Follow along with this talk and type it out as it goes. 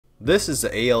This is the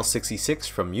AL66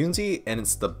 from Yunzii, and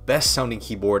it's the best sounding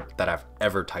keyboard that I've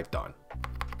ever typed on.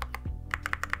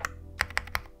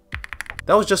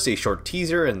 That was just a short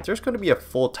teaser, and there's going to be a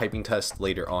full typing test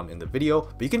later on in the video,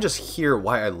 but you can just hear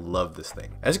why I love this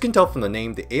thing. As you can tell from the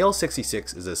name, the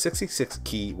AL66 is a 66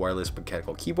 key wireless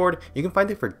mechanical keyboard. You can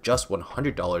find it for just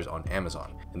 $100 on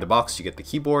Amazon. In the box, you get the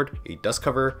keyboard, a dust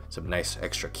cover, some nice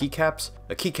extra keycaps,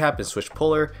 a keycap and switch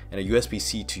puller, and a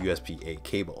USB-C to USB-A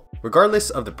cable. Regardless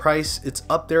of the price, it's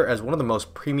up there as one of the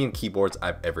most premium keyboards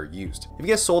I've ever used. If you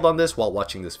get sold on this while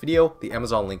watching this video, the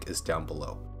Amazon link is down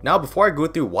below. Now, before I go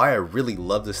through why I really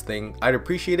love this thing, I'd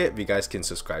appreciate it if you guys can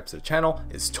subscribe to the channel.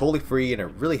 It's totally free and it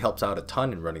really helps out a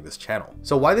ton in running this channel.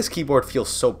 So why this keyboard feels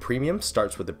so premium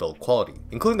starts with the build quality.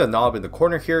 Including the knob in the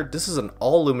corner here, this is an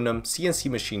all aluminum CNC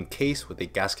machine case with a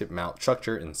gasket mount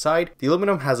structure inside. The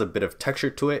aluminum has a bit of texture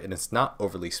to it and it's not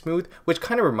overly smooth, which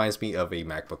kind of reminds me of a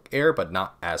MacBook Air, but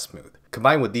not as smooth.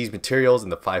 Combined with these materials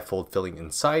and the 5-fold filling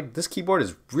inside, this keyboard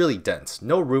is really dense,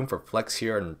 no room for flex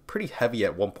here, and pretty heavy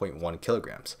at 1.1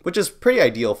 kilograms, which is pretty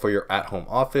ideal for your at-home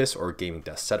office or gaming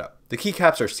desk setup. The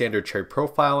keycaps are standard cherry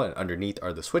profile, and underneath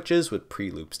are the switches with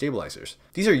pre-loop stabilizers.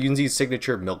 These are Yunzii's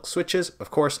signature milk switches.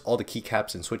 Of course, all the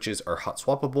keycaps and switches are hot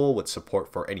swappable with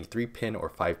support for any 3-pin or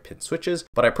 5-pin switches,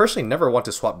 but I personally never want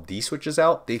to swap these switches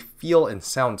out. They feel and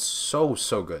sound so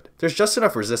good. There's just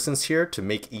enough resistance here to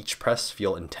make each press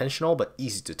feel intentional but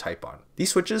easy to type on. These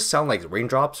switches sound like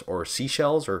raindrops or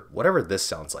seashells or whatever this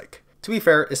sounds like. To be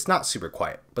fair, it's not super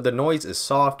quiet, but the noise is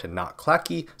soft and not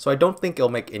clacky, so I don't think it'll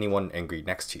make anyone angry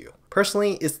next to you.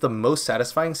 Personally, it's the most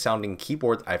satisfying sounding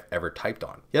keyboard I've ever typed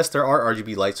on. Yes, there are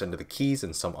RGB lights under the keys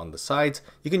and some on the sides.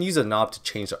 You can use a knob to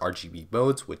change the RGB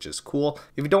modes, which is cool.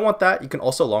 If you don't want that, you can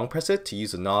also long press it to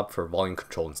use the knob for volume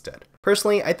control instead.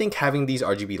 Personally, I think having these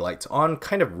RGB lights on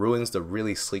kind of ruins the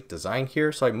really sleek design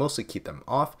here, so I mostly keep them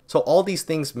off. So all these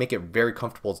things make it very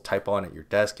comfortable to type on at your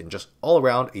desk and just all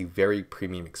around a very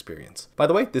premium experience. By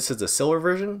the way, this is the silver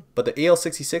version, but the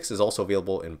AL66 is also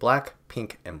available in black,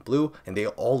 pink, and blue, and they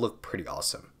all look pretty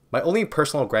awesome. My only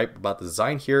personal gripe about the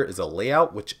design here is the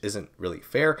layout, which isn't really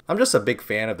fair. I'm just a big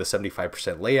fan of the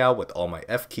 75% layout with all my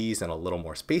F keys and a little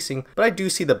more spacing, but I do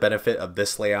see the benefit of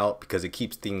this layout because it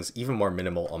keeps things even more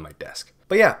minimal on my desk.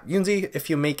 But yeah, Yunzii, if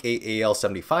you make a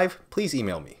AL75, please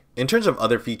email me. In terms of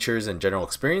other features and general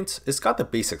experience, it's got the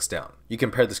basics down. You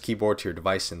can pair this keyboard to your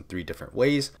device in 3 different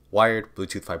ways: wired,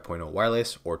 Bluetooth 5.0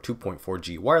 wireless, or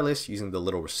 2.4G wireless using the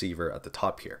little receiver at the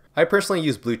top here. I personally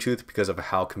use Bluetooth because of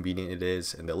how convenient it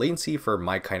is, and the latency for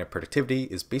my kind of productivity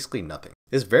is basically nothing.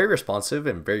 It's very responsive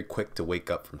and very quick to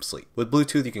wake up from sleep. With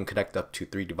Bluetooth, you can connect up to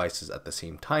 3 devices at the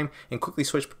same time and quickly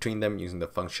switch between them using the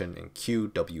function and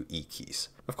QWE keys.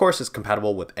 Of course, it's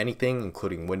compatible with anything,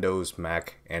 including Windows,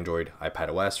 Mac, Android,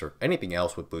 iPadOS, or anything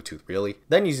else with Bluetooth really.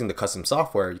 Then using the custom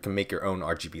software, you can make your own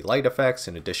RGB light effects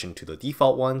in addition to the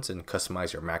default ones and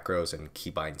customize your macros and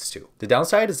keybinds too. The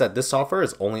downside is that this software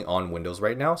is only on Windows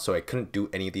right now, so I couldn't do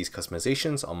any of these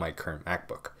customizations on my current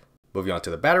MacBook. Moving on to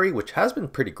the battery, which has been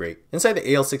pretty great. Inside the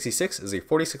AL66 is a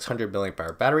 4600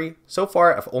 mAh battery. So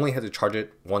far, I've only had to charge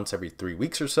it once every 3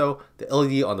 weeks or so. The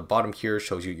LED on the bottom here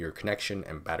shows you your connection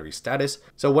and battery status.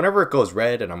 So whenever it goes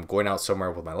red and I'm going out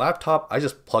somewhere with my laptop, I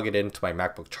just plug it into my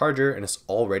MacBook charger and it's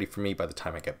all ready for me by the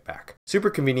time I get back. Super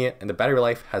convenient, and the battery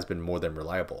life has been more than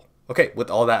reliable. Okay, with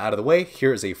all that out of the way,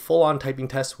 here is a full-on typing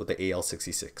test with the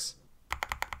AL66.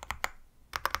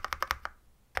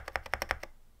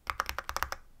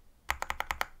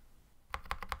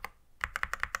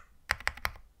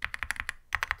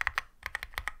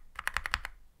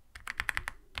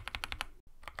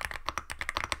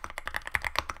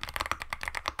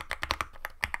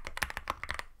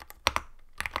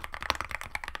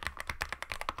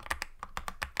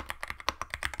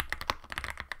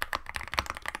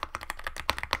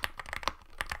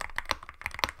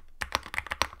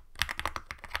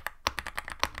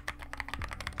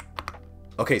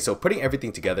 Okay, so putting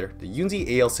everything together, the Yunzii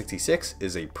AL66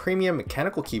 is a premium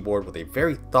mechanical keyboard with a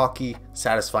very Thocky,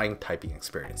 satisfying typing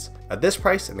experience. At this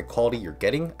price and the quality you're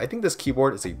getting, I think this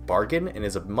keyboard is a bargain and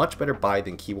is a much better buy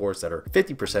than keyboards that are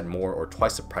 50% more or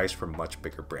twice the price from much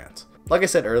bigger brands. Like I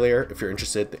said earlier, if you're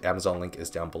interested, the Amazon link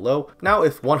is down below. Now,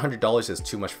 if $100 is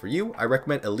too much for you, I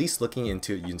recommend at least looking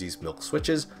into Yunzii's milk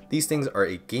switches. These things are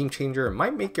a game changer and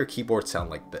might make your keyboard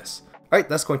sound like this. Alright,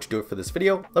 that's going to do it for this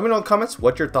video. Let me know in the comments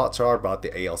what your thoughts are about the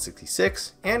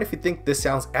AL66 and if you think this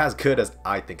sounds as good as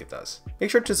I think it does. Make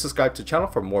sure to subscribe to the channel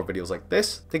for more videos like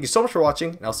this. Thank you so much for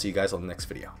watching, and I'll see you guys on the next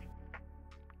video.